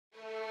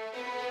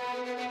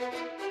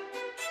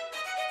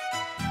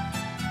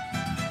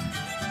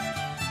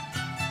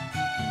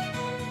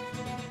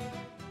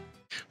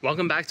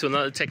Welcome back to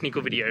another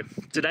technical video.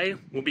 Today,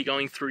 we'll be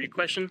going through your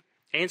question,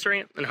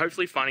 answering it, and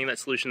hopefully finding that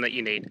solution that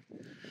you need.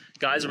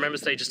 Guys, remember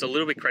to stay just a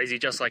little bit crazy,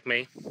 just like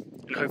me,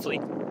 and hopefully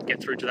get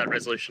through to that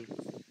resolution.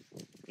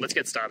 Let's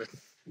get started.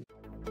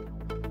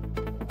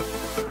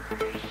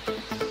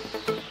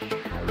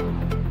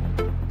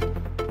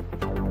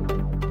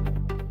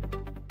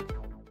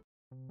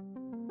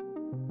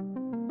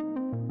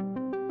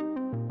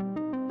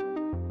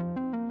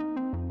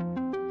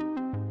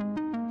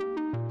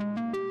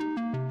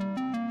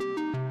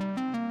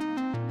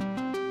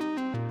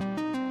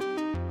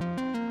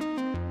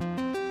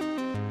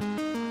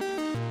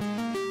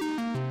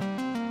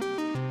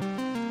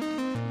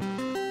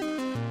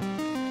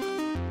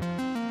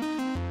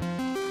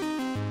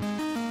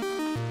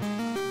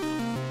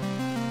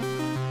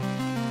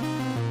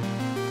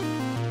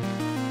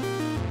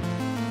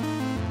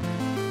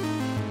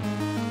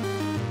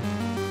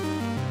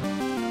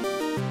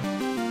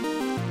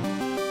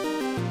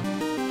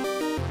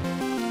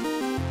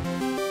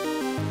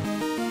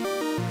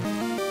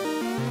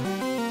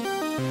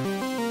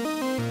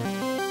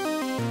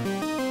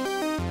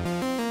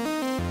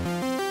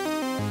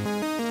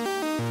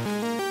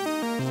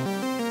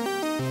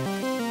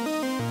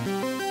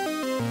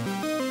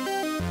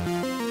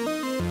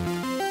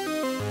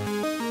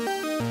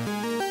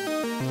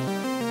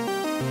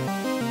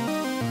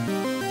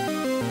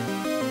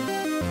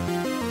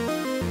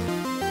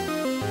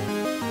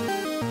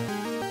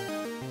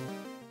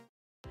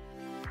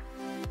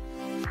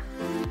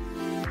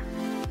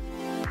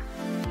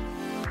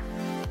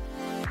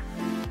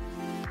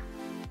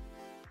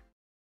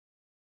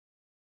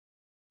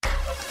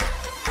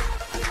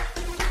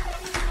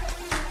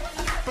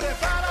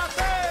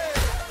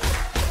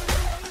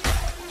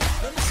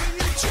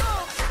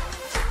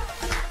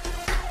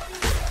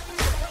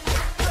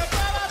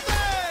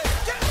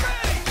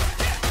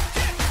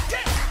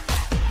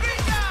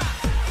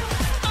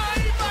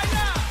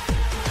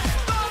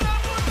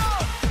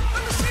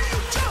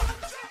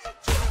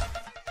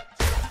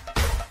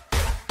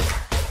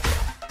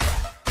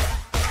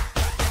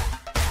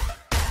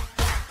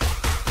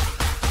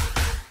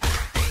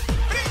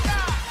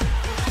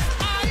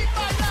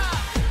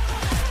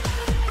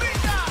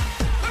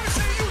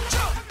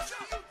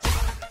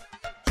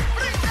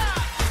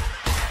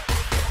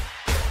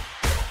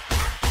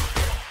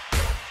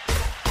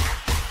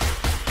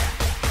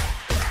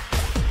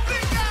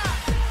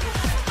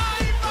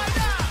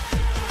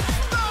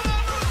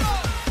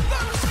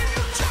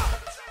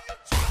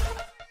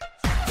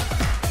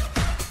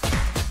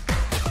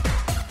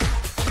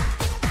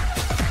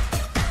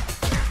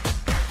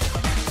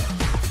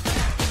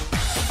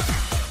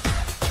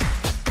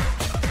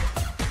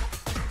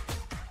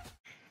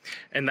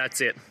 And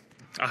that's it.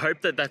 I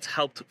hope that that's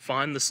helped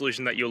find the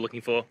solution that you're looking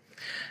for.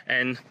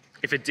 And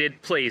if it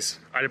did, please,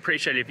 I'd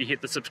appreciate it if you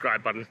hit the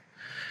subscribe button.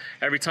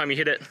 Every time you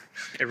hit it,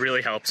 it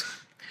really helps.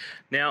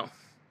 Now,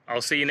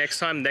 I'll see you next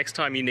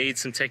time you need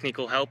some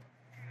technical help.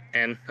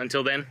 And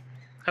until then,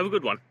 have a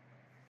good one.